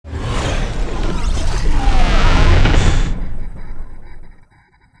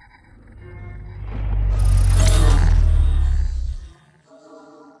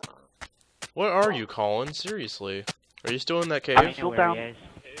What are you, Colin? Seriously. Are you still in that cave? I'm still down.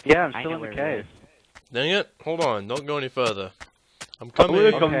 Yeah, I'm still in the cave. Dang it. Hold on. Don't go any further. I'm I'm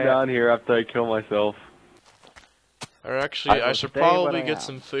coming. gonna come down here after I kill myself. Or actually, I should stay where probably I get am.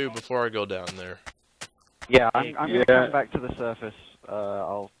 some food before I go down there. Yeah, I'm gonna come back to the surface.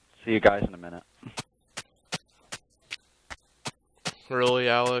 I'll see you guys in a minute. Really,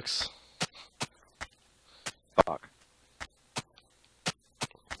 Alex? Fuck.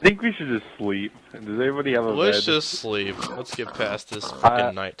 I think we should just sleep. Does everybody have a Let's bed? just sleep. Let's get past this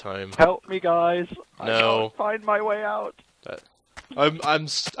fucking nighttime. Help me, guys! I No. can't find my way out. I'm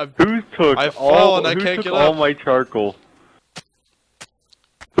Who took I've fallen, I who can't took get all up. my charcoal?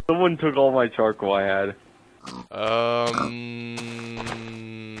 Someone took all my charcoal I had.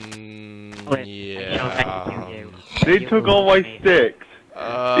 Yeah. They took all my sticks.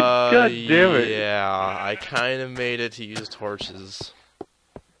 God damn it. Yeah, I kind of made it to use torches.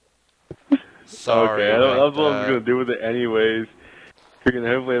 Sorry. Okay, that's about what I was that. gonna do with it anyways. Freaking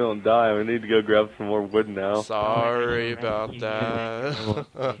hopefully I don't die. I need to go grab some more wood now. Sorry about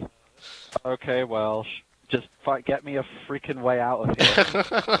that. Okay, Welsh. Just get me a freaking way out of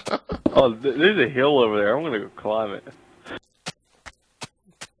here. Oh, there's a hill over there. I'm gonna go climb it.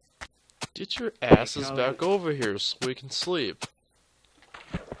 Get your asses back over here so we can sleep.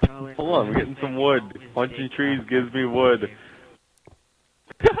 Hold on, I'm getting some wood. Punching trees gives me wood.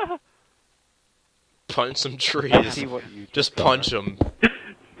 Punch some I trees. see what you Just done. punch them.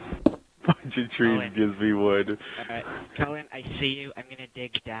 Punching trees gives me wood. Alright, Colin, I see you. I'm gonna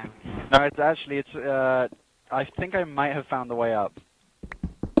dig down. No, it's actually, I think I might have found the way up.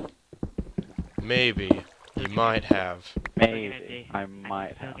 Maybe. You might have. Maybe. I might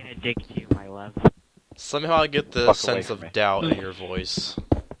I'm still have. gonna dig to you, my love. Somehow I get the Fuck away sense from of me. doubt in your voice.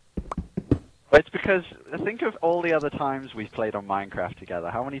 But it's because, think of all the other times we've played on Minecraft together.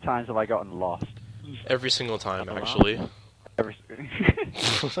 How many times have I gotten lost? Every single time, actually. Every...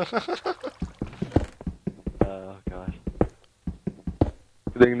 Oh, God.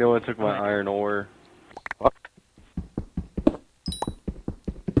 Good thing no one took my iron ore.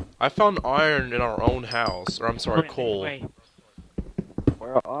 I found iron in our own house. Or, I'm sorry, Colin, coal. Wait,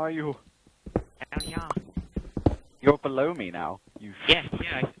 Where are you? down here. You're below me now. You Yeah,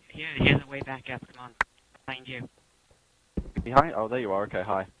 here's a way back up. Come on. Find you. behind? Oh, there you are. Okay,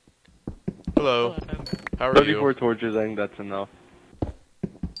 hi. Hello. How are 34 you? torches, I think that's enough.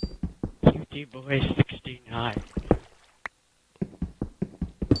 You two boys, 16 high.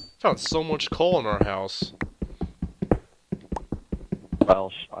 Found so much coal in our house.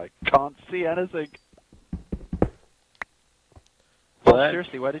 Welsh, I can't see anything. Well, Oh, that's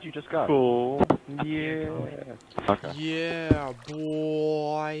seriously, where did you just go? Cool. here, Yeah. Okay. Yeah,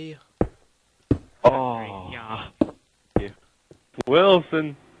 boy. Oh. Yeah.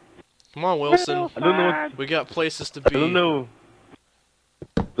 Wilson. Come on, Wilson. I don't know what. We got places to I be. don't know.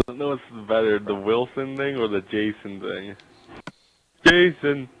 I don't know what's better, the Wilson thing or the Jason thing.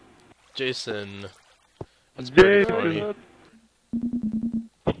 Jason. Jason. That's pretty funny. Jason.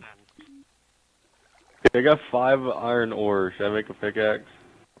 I got 5 iron ore. Should I make a pickaxe?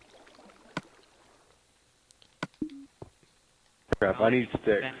 Crap, I need sticks.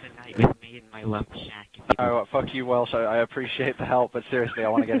 Spend the night with me in my lump shack. if you Oh, fuck you, Welsh. I appreciate the help, but seriously, I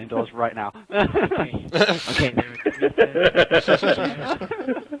want to get indoors right now. Okay, okay, there are creepers.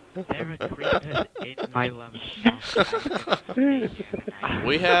 There are creepers in my lump shack.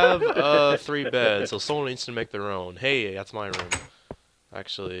 We have 3 beds, so someone needs to make their own. Hey, that's my room.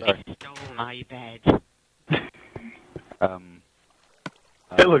 Actually. They stole my bed.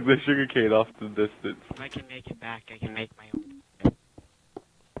 Hey, look, the sugarcane off the distance. If I can make it back, I can make my own.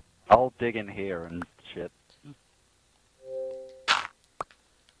 I'll dig in here and shit.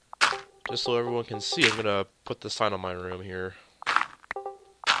 Just so everyone can see, I'm gonna put the sign on my room here.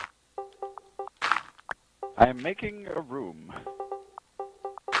 I am making a room.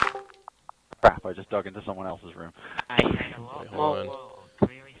 Crap, I just dug into someone else's room. I had a lot. Wait, hold on. Whoa.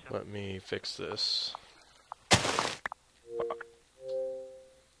 Clearly some. Let me fix this.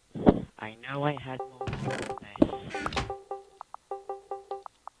 I know I had more than this.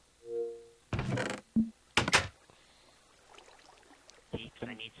 Deeps,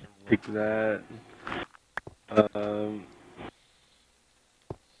 I need some wood. Take that.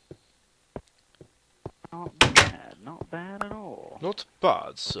 Not bad at all. Not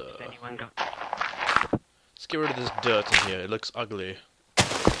bad, sir. Has anyone got... Let's get rid of this dirt in here. It looks ugly.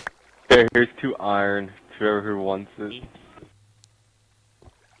 Okay, here's 2 iron. To whoever who wants it. Deeps?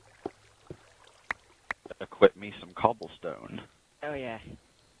 Equip me some cobblestone. Oh yeah.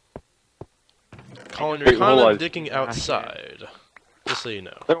 Colin, Wait, you're kind hold of on. digging outside. Just Just so you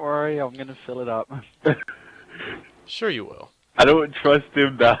know. Don't worry, I'm gonna fill it up. Sure you will. I don't trust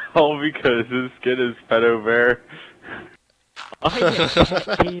him now because his skin is pedo bear. Oh yeah,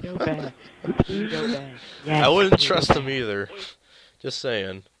 Pedo Bear. Pedo Bear. Yes, I wouldn't Pedo trust Bear. him either. Just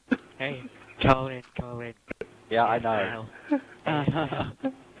saying. Hey, call in. Yeah, I know. ASL.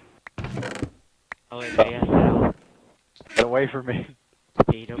 Call in ASL. Get away from me.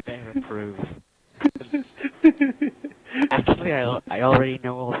 Pedo Bear approves. Actually, I already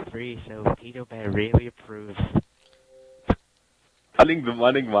know all three, so Pedo Bear really approves. I think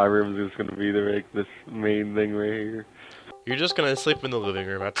my room is just gonna be this main thing right here. You're just gonna sleep in the living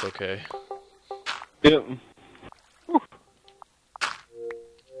room, that's okay. Yep.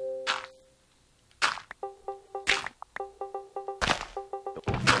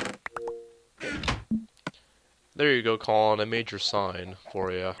 There you go, Colin. I made your sign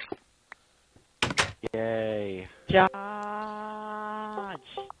for you. Yay. Charge!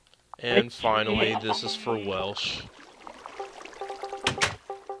 And finally, this is for Welsh.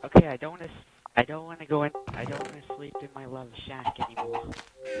 Okay, I don't wanna go in. I don't wanna sleep in my love shack anymore.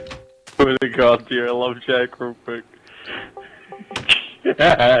 I'm gonna go out to your love shack real quick.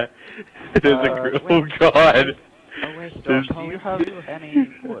 It is oh god. Oh wait, Do call you in have two. any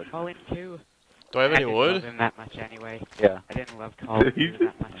wood? Call in two. Do I have any didn't love wood? him that much anyway. Yeah. I didn't love Call in two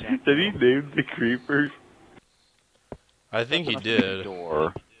that much anyway. Did he name the creepers? I think he That's enough for the did.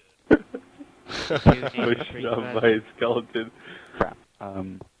 Door. Pushed up by a skeleton. Crap.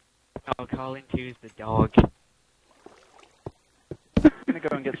 Oh, Call in two's the dog. I'm gonna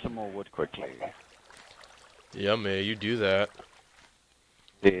go and get some more wood quickly. Yummy, you do that.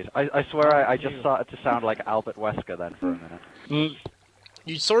 Dude, I swear I just started to sound like Albert Wesker then for a minute.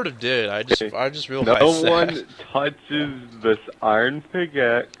 You sort of did. I just realized No that. one touches this iron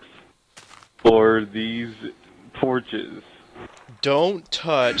pickaxe or these torches. Don't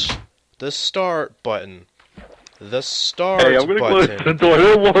touch the start button. The start Hey, I'm gonna close the button. door.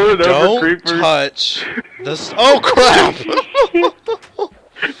 Don't worry, over Don't creepers. touch the. Oh crap!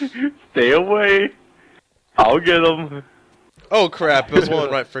 Stay away. I'll get them. Oh crap! There's one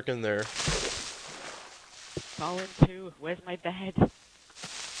right frickin' there. Call in two. Where's my bed?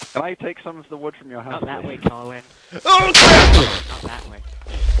 Can I take some of the wood from your house? Not that way, please? Call in. Oh crap! Not that way.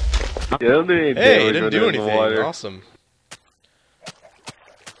 Yeah, don't do any Hey, damage it didn't when do they're in the anything. water. Awesome.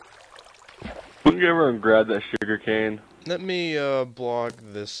 We can go over and grab that sugar cane. Let me block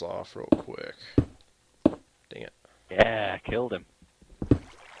this off real quick. Dang it. Yeah, killed him.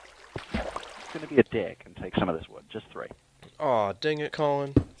 It's gonna be a dick and take some of this wood. Just 3. Aw, dang it,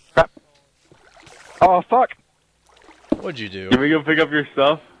 Colin. Oh, fuck! What'd you do? Can we go pick up your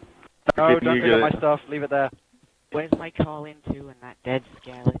stuff? No, Can don't you pick up get my it? stuff. Leave it there. Where's my Call in two and that dead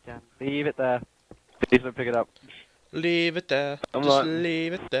skeleton? Leave it there. Please don't pick it up. Leave it there. I'm Just not-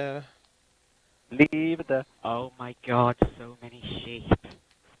 leave it there. Leave it there. Oh my god, so many sheep.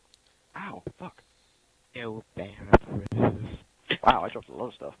 Ow, fuck. No bear approves. Wow, I dropped a lot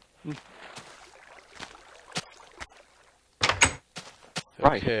of stuff.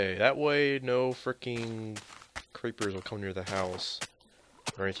 Right. Okay, that way no freaking creepers will come near the house.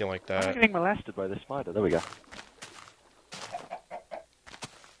 Or anything like I'm that. getting molested by this spider. There we go.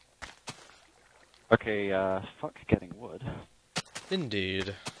 Okay, fuck getting wood.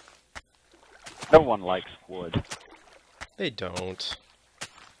 Indeed. No one likes wood. They don't.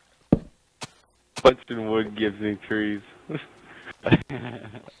 Punching wood gives me trees.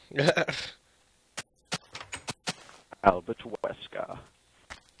 Albert Wesker.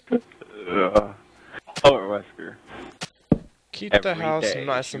 Albert Wesker. Keep the Every house day,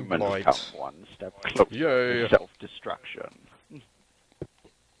 nice and humans bright. come one step closer Yay. to self-destruction.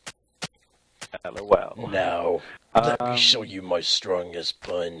 LOL. Now, let me show you my strongest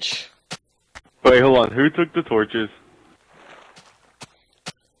punch. Wait, hold on. Who took the torches?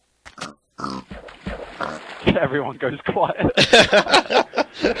 Everyone goes quiet.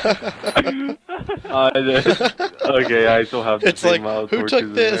 I did. Okay, I still have the It's same like, amount of who torches took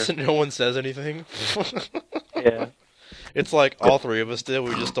in this? there. And no one says anything. Yeah. It's like all 3 of us did,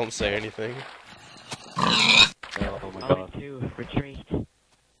 we just don't say anything. Oh my Call in god. two. Retreat.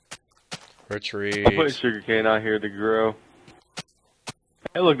 Retreat. I'll put sugarcane out here to grow.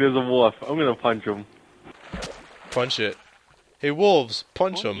 Hey, look, there's a wolf. I'm gonna punch him. Punch it. Hey, wolves,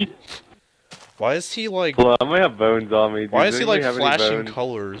 punch him. Why is he like... Hold on, I might have bones on me. Why Does is he like anybody have any flashing bones?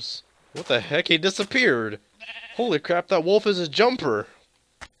 colors? What the heck? He disappeared. Holy crap, that wolf is a jumper.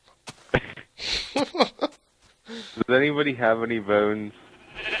 Does anybody have any bones?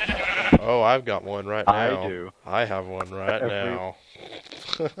 Oh, I've got one right now. I do. I have one right Every- now.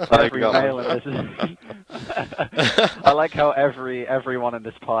 I Every got male one. in this. I like how everyone in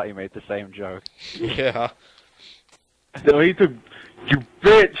this party made the same joke. Yeah. No, he took... You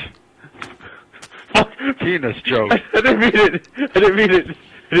bitch! Fuck! Penis joke. I didn't mean it! I didn't mean it!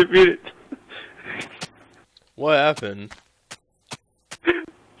 I didn't mean it! What happened?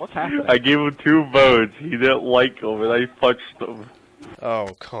 What's happening? I gave him 2 bones. He didn't like them, and I punched them.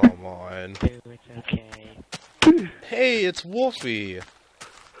 Oh, come on. Dude, it's okay. Hey, it's Wolfie!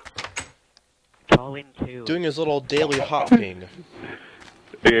 Call in 2. Doing his little daily hopping.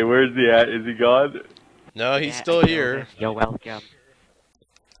 Okay, where's he at? Is he gone? No, he's Yeah, still I know here. this. You're welcome.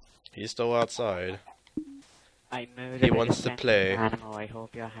 He's still outside. I murdered He a wants to defensive play. animal. I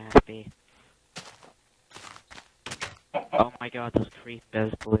hope you're happy. Oh my god, those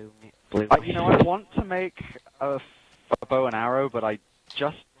creepers blew me. You know, I want to make a bow and arrow, but I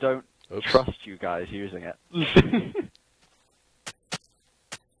just don't Oops. trust you guys using it.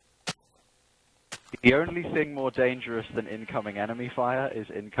 The only thing more dangerous than incoming enemy fire is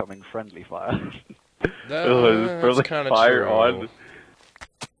incoming friendly fire. There's That's kind of fire true. on.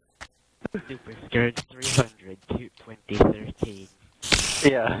 Super Scourge 300 to 2013.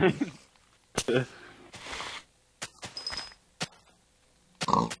 Yeah.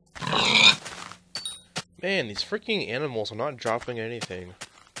 Man, these freaking animals are not dropping anything.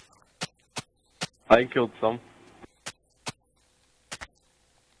 I killed some.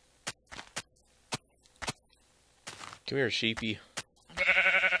 Come here, sheepy.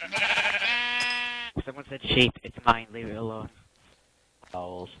 Someone said sheep. It's mine. Leave it alone.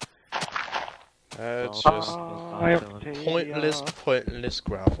 Owls. That's Oh, just oh, pointless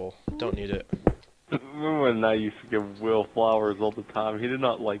gravel. Don't need it. Remember when I used to give Will flowers all the time? He did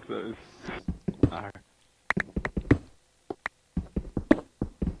not like those. No.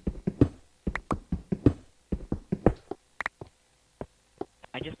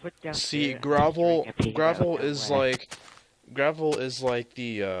 I just put down. See, the gravel string of peanut gravel butter is away. like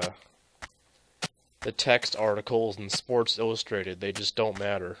the text articles in Sports Illustrated. They just don't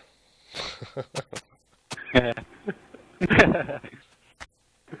matter.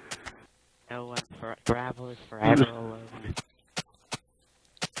 No one for gravel is forever alone.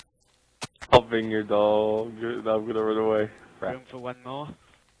 Helping your dog. Now I'm gonna run away. Room for one more.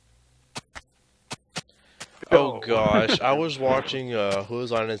 Oh gosh, I was watching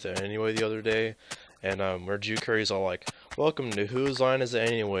Whose Line Is It Anyway the other day, and where Drew Carey's all like, "Welcome to Whose Line Is It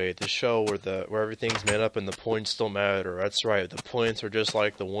Anyway, the show where everything's made up and the points don't matter." That's right, the points are just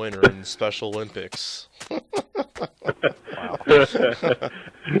like the winner in Special Olympics.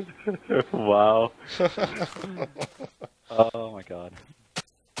 Wow. Oh my god.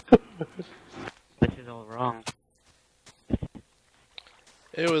 This is all wrong.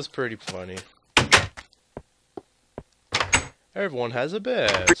 It was pretty funny. Everyone has a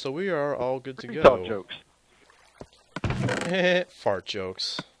bed, so we are all good to Dog go. jokes. Fart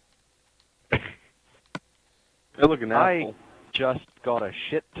jokes. Hey, look, an I- apple. Just got a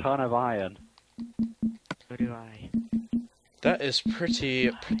shit ton of iron. So do I. That is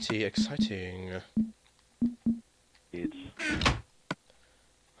pretty exciting. It's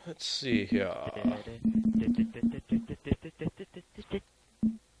Let's see here.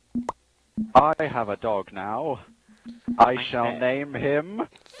 I have a dog now. I shall name him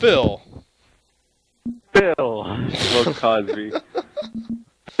Phil. Bill. Will Cosby.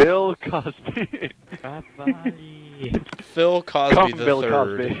 Bill Cosby. Bye-bye. Phil Cosby Come, the Bill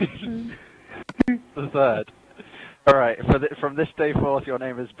third. Cosby. The third. Alright, from this day forth, your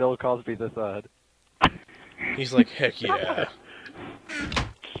name is Bill Cosby the third. He's like, heck yeah.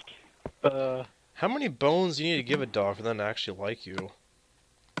 How How many bones do you need to give a dog for them to actually like you?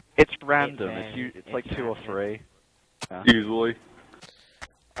 It's random. It's It's like 2 or 3. Usually.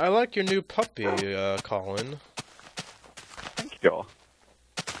 I like your new puppy, Colin. Thank you.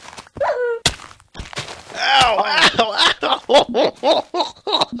 Ow!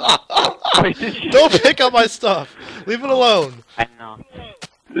 Wait, did you? Don't pick up my stuff! Leave it alone! I'm not.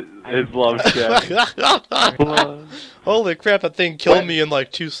 His love check. Holy crap, that thing killed me in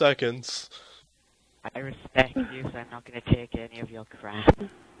like 2 seconds. I respect you, so I'm not gonna take any of your crap. Oh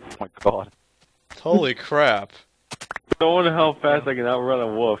my god. Holy crap. I wonder how fast I can outrun a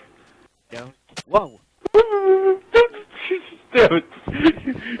wolf. Don't. Whoa. Dude.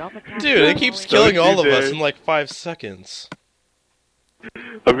 Stop attacking Dude, it me. keeps killing Don't all you of us dare. in like 5 seconds.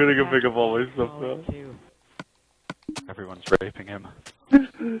 I'm gonna go pick up all my stuff Call now. in two. Everyone's raping him.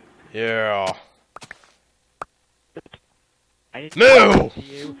 Yeah. I didn't Moo! call into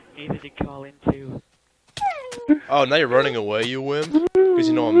you. Neither did call into. Oh, now you're running away, you wimp? Because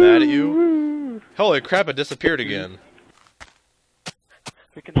you know I'm mad at you? Holy crap, it disappeared again.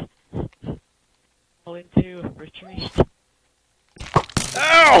 Freaking fall into retreat.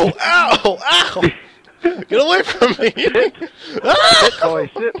 Ow! Ow! Ow! Get away from me! Ah! Sit, boy,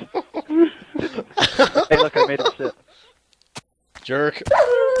 sit. Hey, look, I made him sit. Jerk.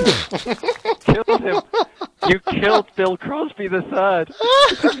 Killed him. You killed Bill Crosby the third.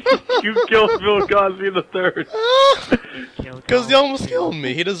 You killed Bill Cosby the third. Because he almost killed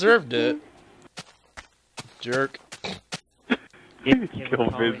me. He deserved it. Jerk. You killed Bill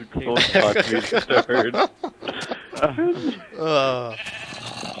Cosby the third.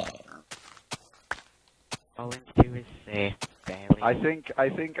 All into is safe, barely. I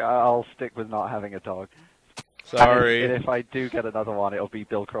think I'll stick with not having a dog. Sorry. And if I do get another one, it'll be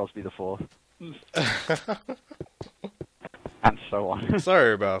Bill Crosby the fourth. And so on.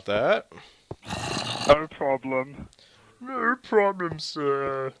 Sorry about that. No problem. No problem,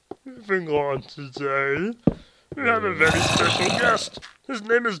 sir. Moving on today. We have a very special guest. His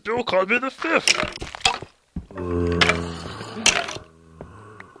name is Bill Cosby the Fifth.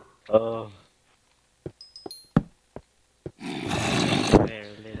 Very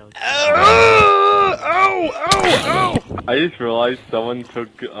little. Ow! Ow! Ow! I just realized someone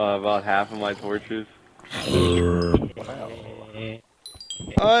took about half of my torches.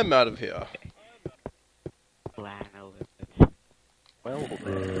 I'm out of here. Flannel. Well,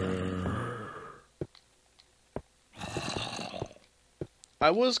 I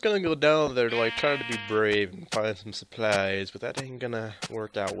was gonna go down there to like try to be brave and find some supplies, but that ain't gonna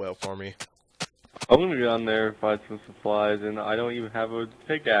work out well for me. I'm gonna go down there and find some supplies, and I don't even have a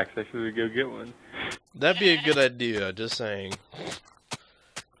pickaxe. I should go get one. That'd be a good idea, just saying.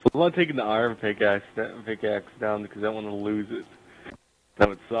 I'm not taking the iron pickaxe down because I don't want to lose it. That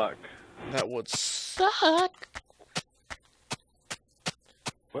would suck. That would suck.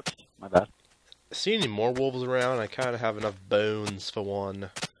 whoops, my bad. See any more wolves around? I kind of have enough bones for one.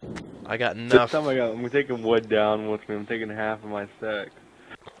 I got This enough. time I'm taking wood down with me. I'm taking half of my stack.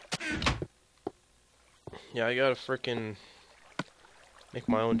 Yeah, I gotta frickin' make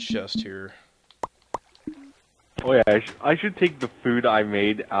my own chest here. Oh yeah, I should take the food I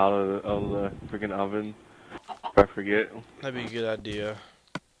made out of the freaking oven. If I forget. That'd be a good idea.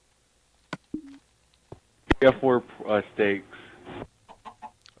 We have 4 steaks.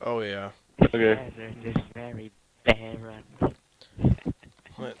 Oh yeah. Okay. Desert is very barren.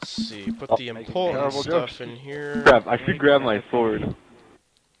 Let's see. Put the Making important terrible stuff jokes. in here. I should grab my sword.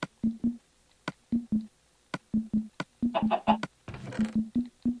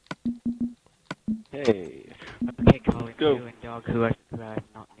 Hey. Okay, Colin, Go. you and dog who are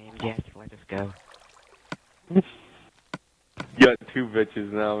not named yet, let us go. You got 2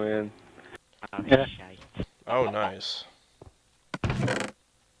 bitches now, man. Oh, Yeah. shite. Oh, nice.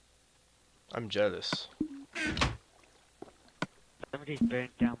 I'm jealous. Somebody's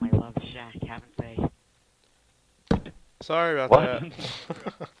burnt down my love shack, haven't they? Sorry about What?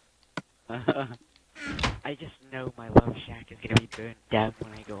 that. I just know my love shack is gonna be burnt down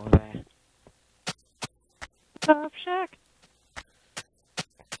when I go there. Love shack!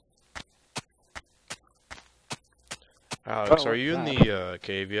 Alex, Oh, are you in what's the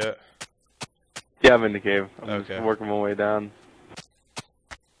cave yet? Yeah, I'm in the cave. I'm Okay. just working my way down.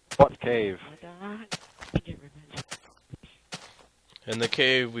 What cave? Hold on. I can't remember. In the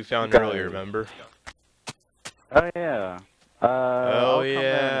cave we found Okay. earlier, remember? Oh yeah. Oh I'll come there in a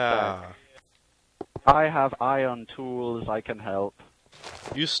yeah. sec. I have iron tools. I can help.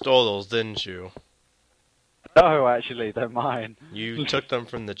 You stole those, didn't you? No, actually, they're mine. You took them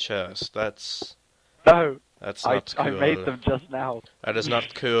from the chest. That's No, not I cool. made them just now. That is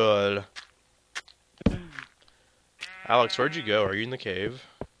not cool. Alex, where'd you go? Are you in the cave?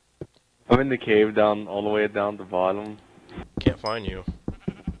 I'm in the cave down all the way down the bottom. Can't find you.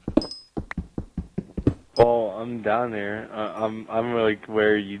 Well, I'm down there. I'm like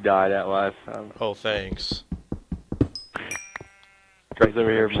where you died at last time. Oh, thanks. I was over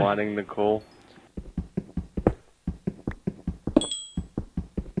here mining the coal.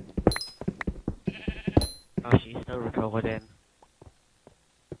 Oh, she's still recording.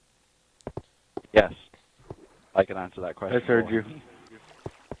 Yes, I can answer that question. I heard for you.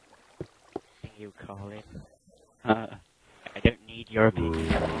 Thank you, Colin. Uh, I don't need your opinion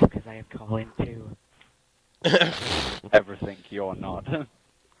at all, because I have Colin too. ever think you're not?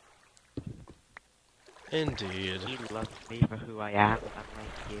 Indeed. He loves me for who I am,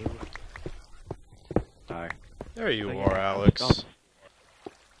 unlike you. No. There you So, are, yeah, Alex. stop.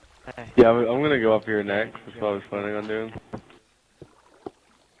 Yeah, I'm gonna go up here next. That's what I was planning on doing.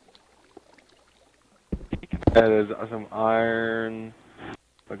 And there's some iron.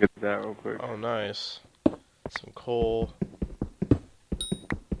 Look at that real quick. Oh, nice. Some coal.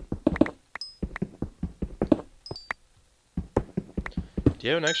 Do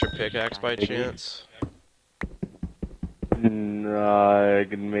you have an extra pickaxe by chance? I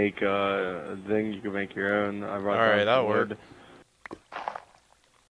can make a thing. You can make your own. I brought Alright, down that'll some work. wood.